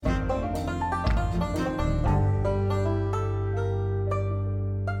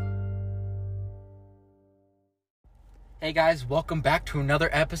Hey guys, welcome back to another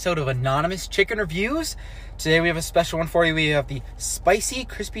episode of Anonymous Chicken Reviews. Today we have a special one for you. We have the spicy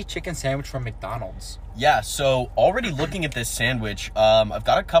crispy chicken sandwich from McDonald's. Yeah, so already looking at this sandwich, I've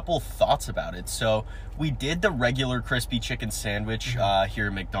got a couple thoughts about it. So we did the regular crispy chicken sandwich here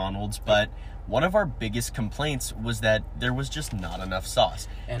at McDonald's, but one of our biggest complaints was that there was just not enough sauce.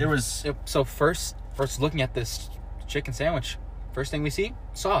 And so first looking at this chicken sandwich, first thing we see,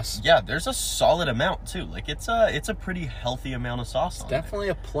 sauce. Yeah, there's a solid amount too. Like it's a pretty healthy amount of sauce on Definitely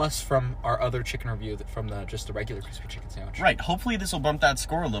a plus from our other chicken review from just the regular crispy chicken sandwich. Right. Hopefully this will bump that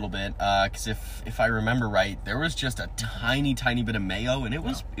score a little bit. Because if I remember right, there was just a tiny bit of mayo, and it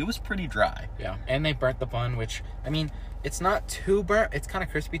was pretty dry. Yeah, and they burnt the bun, which I mean, it's not too burnt. It's kind of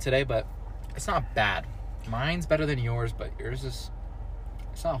crispy today, but it's not bad. Mine's better than yours, but yours it's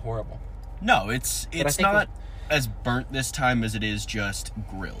not horrible. No, it's not as burnt this time as it is just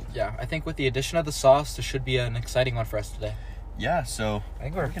grilled. Yeah, I think with the addition of the sauce, this should be an exciting one for us today. Yeah, so I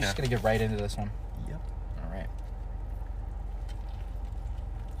think we're just going to get right into this one. Yep. All right.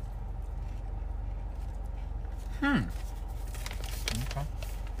 Okay.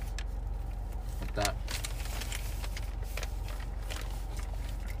 Like that.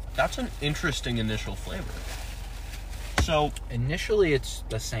 That's an interesting initial flavor. So initially, it's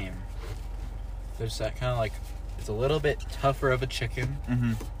the same. There's that kind of like, it's a little bit tougher of a chicken.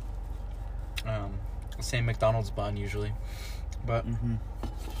 Mm-hmm. Same McDonald's bun usually, but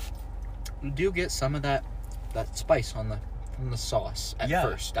you do get some of that spice from the sauce at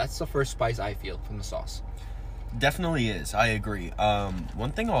first. That's the first spice I feel from the sauce. Definitely is. I agree.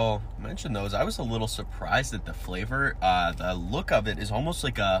 One thing I'll mention though is I was a little surprised at the flavor. The look of it is almost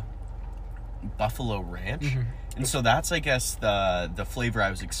like a buffalo ranch. Mm-hmm. And so that's, I guess, the flavor I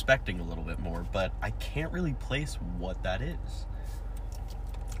was expecting a little bit more, but I can't really place what that is.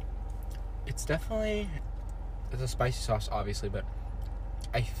 It's a spicy sauce, obviously, but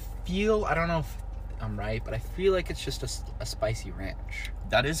I don't know if I'm right, but I feel like it's just a spicy ranch.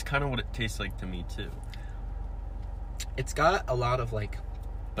 That is kind of what it tastes like to me, too. It's got a lot of,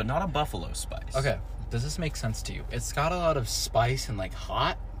 but not a buffalo spice. Okay, does this make sense to you? It's got a lot of spice and,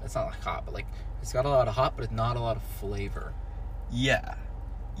 hot. It's not, hot, but, it's got a lot of hot, but it's not a lot of flavor. Yeah.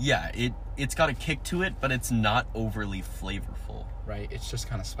 Yeah, it's got a kick to it, but it's not overly flavorful. Right, it's just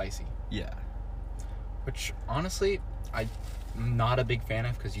kind of spicy. Yeah. Which, honestly, I'm not a big fan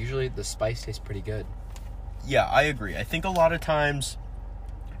of, because usually the spice tastes pretty good. Yeah, I agree. I think a lot of times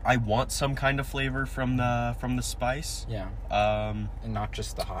I want some kind of flavor from the spice. Yeah. And not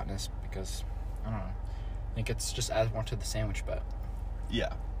just the hotness, because, I don't know. I think it's just adds more to the sandwich, but...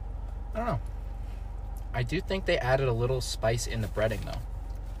 Yeah. I don't know. I do think they added a little spice in the breading, though.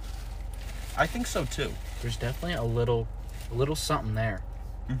 I think so, too. There's definitely a little something there.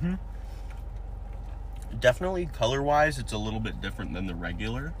 Mm-hmm. Definitely, color-wise, it's a little bit different than the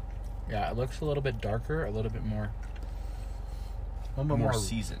regular. Yeah, it looks a little bit darker, a little bit more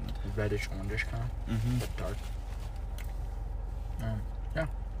seasoned. Reddish, orangish kind of, but dark. Yeah.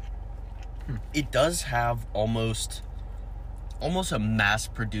 It does have almost a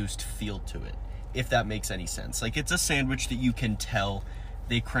mass-produced feel to it, if that makes any sense. It's a sandwich that you can tell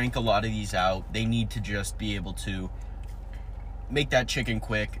they crank a lot of these out. They need to just be able to make that chicken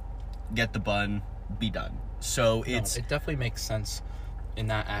quick, get the bun, be done. So it definitely makes sense in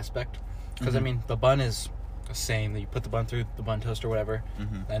that aspect. Because, I mean, the bun is the same. You put the bun through the bun toast or whatever,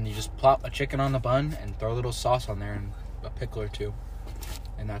 then you just plop a chicken on the bun and throw a little sauce on there and a pickle or two.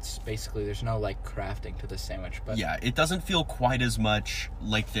 And that's basically, there's no, crafting to this sandwich. But yeah, it doesn't feel quite as much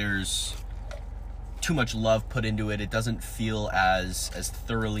like there's too much love put into it. It doesn't feel as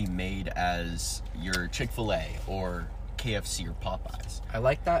thoroughly made as your Chick-fil-A or KFC or Popeyes. I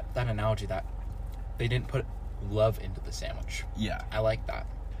like that analogy that they didn't put love into the sandwich. Yeah. I like that.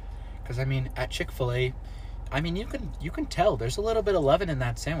 Because, I mean, at Chick-fil-A, I mean, you can tell there's a little bit of loving in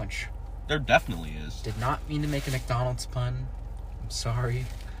that sandwich. There definitely is. Did not mean to make a McDonald's pun. I'm sorry.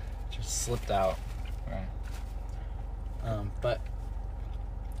 Just slipped out. Right. But,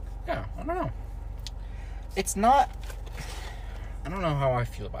 yeah, I don't know. It's not... I don't know how I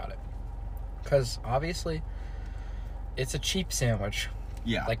feel about it. Because, obviously, it's a cheap sandwich.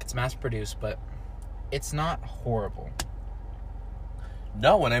 Yeah. It's mass-produced, but it's not horrible.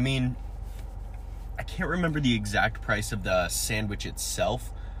 No, and I mean, I can't remember the exact price of the sandwich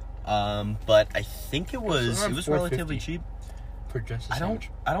itself, but I think it was relatively cheap. For just a sandwich.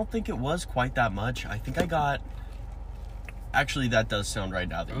 I don't think it was quite that much. I think I got... Actually, that does sound right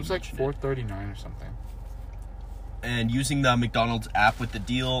now that you mentioned it. It was $4.39 or something. And using the McDonald's app with the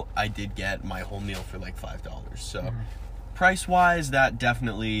deal, I did get my whole meal for $5. So, price-wise, that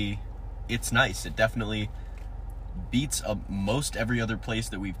definitely... It's nice. It definitely beats most every other place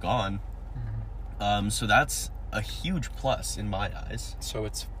that we've gone. So that's a huge plus in my eyes. So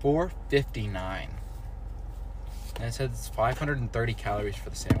it's $4.59. And it says it's 530 calories for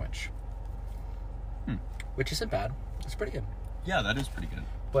the sandwich. Which isn't bad. It's pretty good. Yeah, that is pretty good.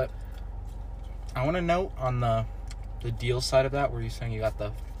 But I want to note on the deal side of that, where you're saying you got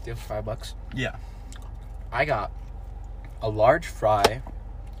the deal for $5. Yeah. I got a large fry,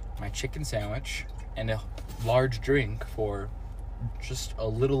 my chicken sandwich, and a large drink for just a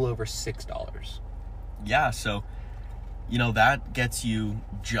little over $6. Yeah, so, that gets you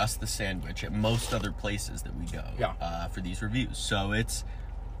just the sandwich at most other places that we go for these reviews. So it's,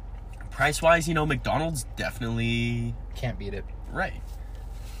 price-wise, McDonald's definitely... Can't beat it. Right.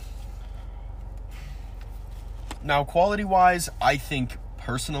 Now, quality-wise, I think,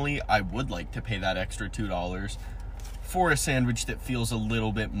 personally, I would like to pay that extra $2 for a sandwich that feels a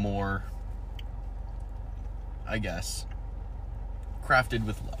little bit more, I guess, crafted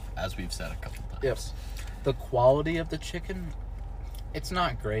with love, as we've said a couple times. Yes. The quality of the chicken, it's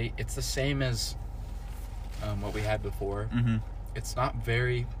not great. It's the same as what we had before. Mm-hmm. It's not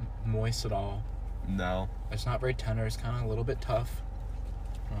very moist at all. No. It's not very tender. It's kind of a little bit tough.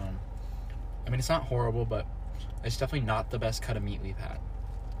 It's not horrible, but it's definitely not the best cut of meat we've had.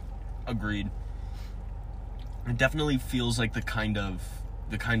 Agreed. It definitely feels like the kind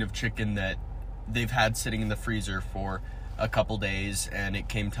of chicken that they've had sitting in the freezer for a couple days, and it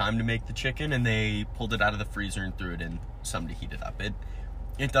came time to make the chicken, and they pulled it out of the freezer and threw it in something to heat it up.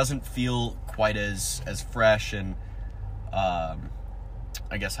 It doesn't feel quite as fresh and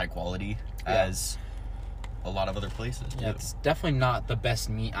I guess high quality as a lot of other places. Yeah, it's definitely not the best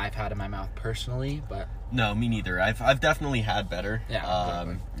meat I've had in my mouth personally, but no, me neither. I've definitely had better. Yeah,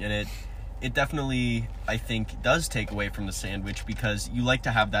 exactly. And it definitely, I think, does take away from the sandwich, because you like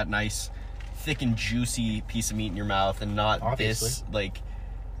to have that nice, thick and juicy piece of meat in your mouth, and not Obviously. this like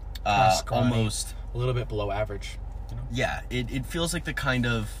almost a little bit below average. Yeah, it feels like the kind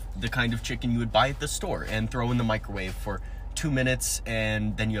of chicken you would buy at the store and throw in the microwave for 2 minutes,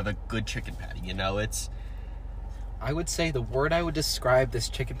 and then you have a good chicken patty. It's. I would say the word I would describe this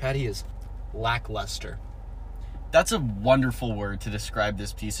chicken patty is lackluster. That's a wonderful word to describe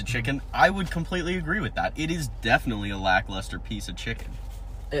this piece of chicken. I would completely agree with that. It is definitely a lackluster piece of chicken.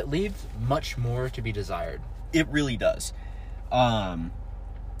 It leaves much more to be desired. It really does. Not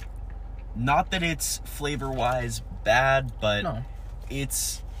that it's flavor-wise bad, but No.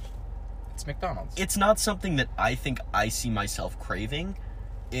 It's McDonald's. It's not something that I think I see myself craving.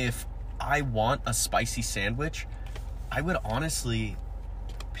 If I want a spicy sandwich, I would honestly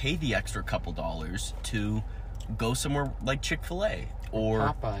pay the extra couple dollars to go somewhere like Chick-fil-A or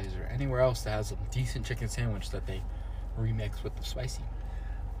Popeyes or anywhere else that has a decent chicken sandwich that they remix with the spicy.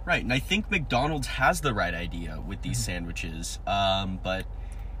 Right, and I think McDonald's has the right idea with these sandwiches, but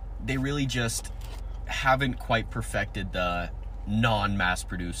they really just haven't quite perfected the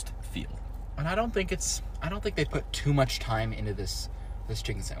non-mass-produced feel. And I don't think they put too much time into this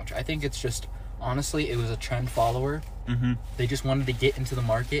chicken sandwich. I think it's just, honestly, it was a trend follower. Mm-hmm. They just wanted to get into the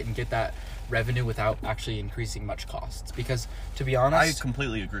market and get that revenue without actually increasing much costs. Because, to be honest, I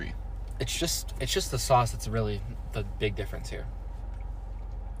completely agree. It's just the sauce that's really the big difference here.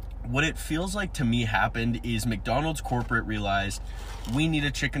 What it feels like to me happened is McDonald's corporate realized we need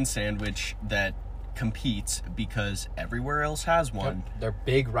a chicken sandwich that competes because everywhere else has one. They're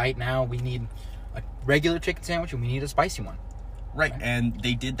big right now. We need a regular chicken sandwich and we need a spicy one. Right, okay. And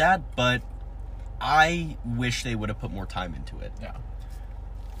they did that, but I wish they would have put more time into it. Yeah.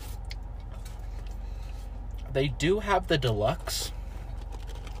 They do have the deluxe,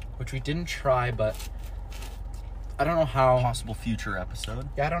 which we didn't try, but I don't know how... Possible future episode.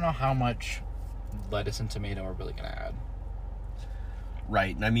 Yeah, I don't know how much lettuce and tomato are really going to add.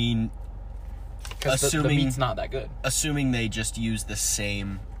 Right, and I mean... Because the meat's not that good. Assuming they just use the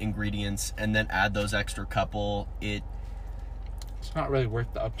same ingredients and then add those extra couple, it's not really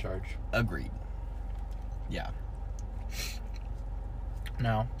worth the upcharge. Agreed. Yeah.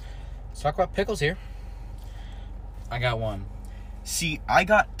 Now, let's talk about pickles here. I got one. See, I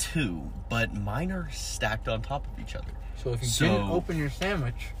got two, but mine are stacked on top of each other. So if you didn't open your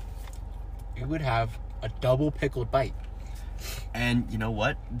sandwich, you would have a double pickled bite. And you know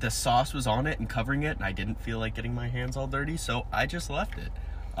what? The sauce was on it and covering it, and I didn't feel like getting my hands all dirty, so I just left it.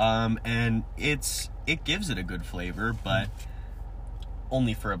 And it gives it a good flavor, but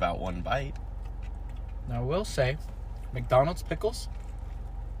only for about one bite. Now, I will say, McDonald's pickles,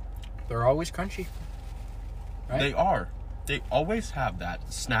 they're always crunchy. Right? They are. They always have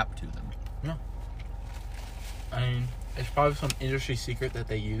that snap to them. Yeah. I mean, it's probably some industry secret that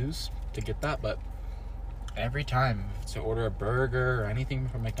they use to get that, but every time to order a burger or anything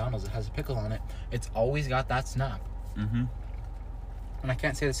from McDonald's that has a pickle on it, it's always got that snap. Mm-hmm. And I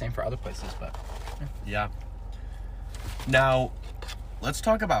can't say the same for other places, but yeah. Now, let's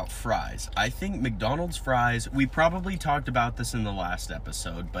talk about fries. I think McDonald's fries, we probably talked about this in the last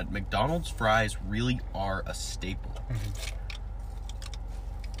episode, but McDonald's fries really are a staple. Mm-hmm.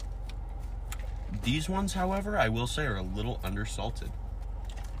 These ones, however, I will say are a little undersalted.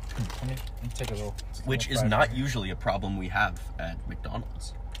 let me take a little. Which is not usually a problem we have at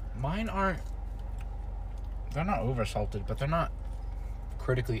McDonald's. Mine aren't. They're not oversalted, but they're not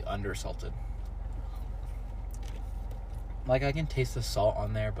critically undersalted. Like, I can taste the salt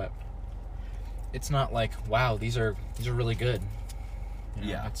on there, but it's not like, wow, these are really good. You know,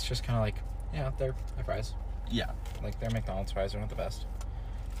 yeah. It's just kind of like, yeah, they're fries. Yeah. Like, they're McDonald's fries. They're not the best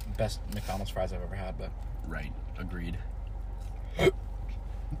McDonald's fries I've ever had, but Right. Agreed.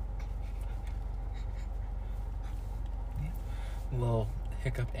 little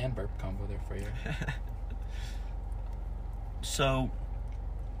hiccup and burp combo there for you. So,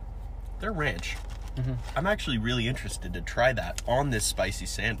 their ranch. Mm-hmm. I'm actually really interested to try that on this spicy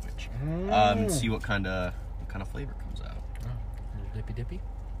sandwich. And see what kind of flavor comes out. Oh, a little dippy dippy.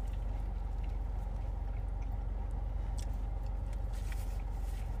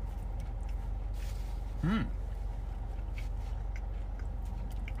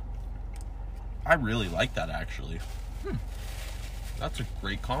 I really like that, actually. That's a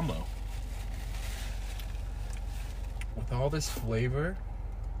great combo. With all this flavor,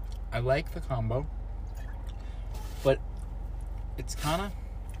 I like the combo, but it's kind of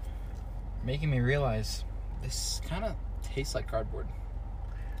making me realize this kind of tastes like cardboard.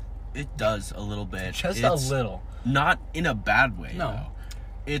 It does a little bit. Just a little. Not in a bad way, No. though.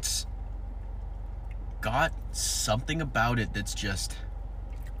 It's got something about it that's just...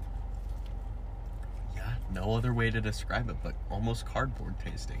 Yeah, no other way to describe it, but almost cardboard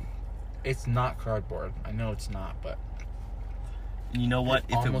tasting. It's not cardboard. I know it's not, but... And you know what?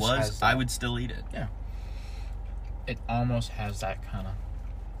 If it almost was, has that. I would still eat it. Yeah. It almost has that kind of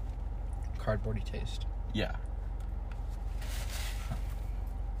cardboardy taste. Yeah.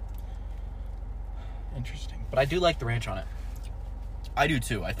 Interesting. But I do like the ranch on it. I do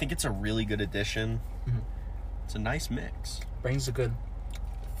too. I think it's a really good addition. Mm-hmm. It's a nice mix. Brings a good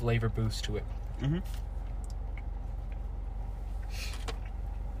flavor boost to it. Mm-hmm.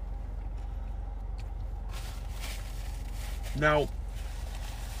 Now,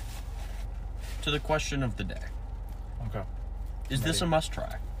 to the question of the day. Okay. Is this a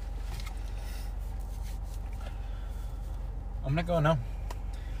must-try? I'm gonna go no.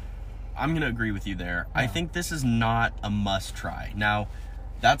 I'm going to agree with you there. Yeah. I think this is not a must-try. Now,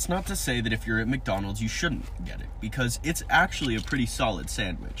 that's not to say that if you're at McDonald's, you shouldn't get it, because it's actually a pretty solid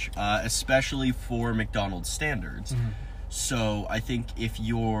sandwich, especially for McDonald's standards. Mm-hmm. So I think if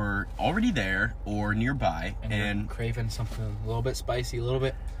you're already there or nearby and you're craving something a little bit spicy, a little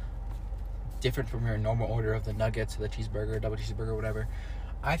bit different from your normal order of the nuggets or the cheeseburger, double cheeseburger, whatever,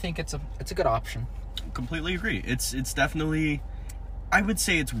 I think it's a good option. Completely agree. It's definitely, I would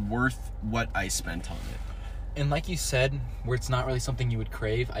say it's worth what I spent on it. And like you said, where it's not really something you would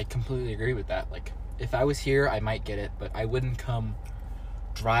crave, I completely agree with that. Like, if I was here, I might get it, but I wouldn't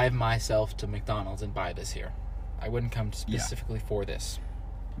drive myself to McDonald's and buy this here. I wouldn't come specifically for this.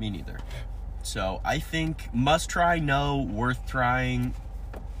 Me neither. So I think must try, no, worth trying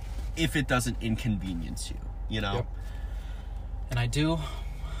if it doesn't inconvenience you, you know? Yep. And I do,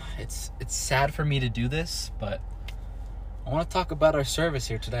 it's sad for me to do this, but I want to talk about our service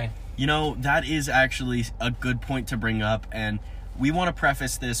here today. You know, that is actually a good point to bring up, and we want to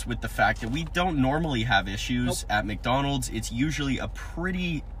preface this with the fact that we don't normally have issues at McDonald's. It's usually a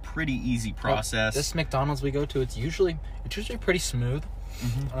pretty easy process. This McDonald's we go to, it's usually pretty smooth.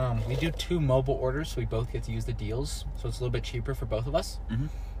 Mm-hmm. We do 2 mobile orders, so we both get to use the deals, so it's a little bit cheaper for both of us. Mm-hmm.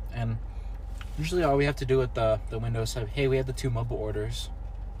 And usually all we have to do at the window is say, hey, we have the 2 mobile orders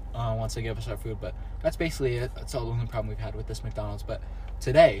once they give us our food, but that's basically it. That's all the only problem we've had with this McDonald's. But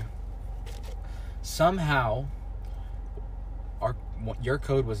today, somehow, your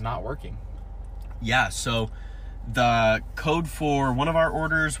code was not working. Yeah, so the code for one of our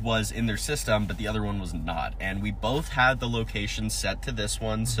orders was in their system, but the other one was not. And we both had the location set to this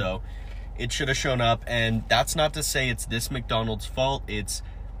one, so it should have shown up. And that's not to say it's this McDonald's fault. It's,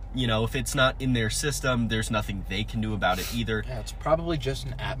 you know, if it's not in their system, there's nothing they can do about it either. Yeah, it's probably just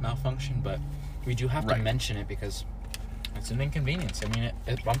an app malfunction, but we do have to mention it because it's an inconvenience. I mean,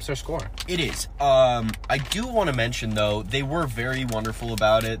 it bumps their score. It is. I do want to mention, though, they were very wonderful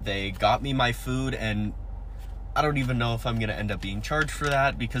about it. They got me my food, and I don't even know if I'm going to end up being charged for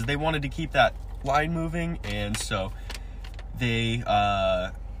that because they wanted to keep that line moving, and so they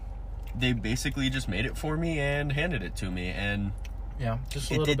basically just made it for me and handed it to me, and Yeah, just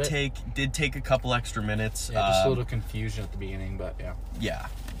a it little did take a couple extra minutes. Yeah, just a little confusion at the beginning, but yeah. Yeah,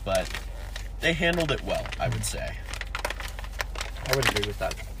 but they handled it well, I would say. I would agree with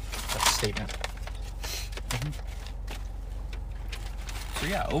that statement. So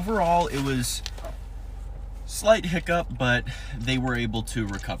yeah, overall it was slight hiccup, but they were able to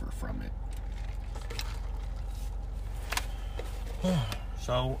recover from it.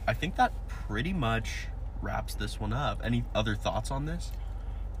 So I think that pretty much wraps this one up. Any other thoughts on this?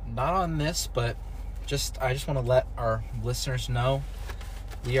 Not on this, but I just want to let our listeners know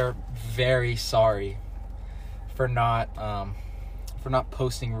we are very sorry for not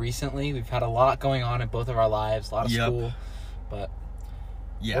posting recently. We've had a lot going on in both of our lives, a lot of school, but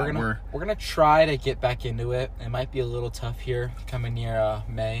yeah, we're gonna try to get back into it. It might be a little tough here coming near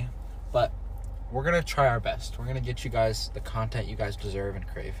May, but we're gonna try our best. We're gonna get you guys the content you guys deserve and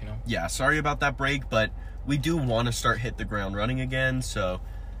crave. Yeah, sorry about that break, but we do want to hit the ground running again. So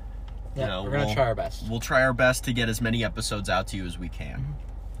yeah, we're gonna try our best. We'll try our best to get as many episodes out to you as we can.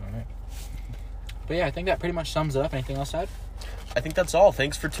 All right. But yeah, I think that pretty much sums it up. Anything else to add? I think that's all.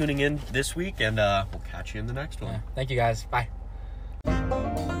 Thanks for tuning in this week, and we'll catch you in the next one. Yeah. Thank you, guys. Bye.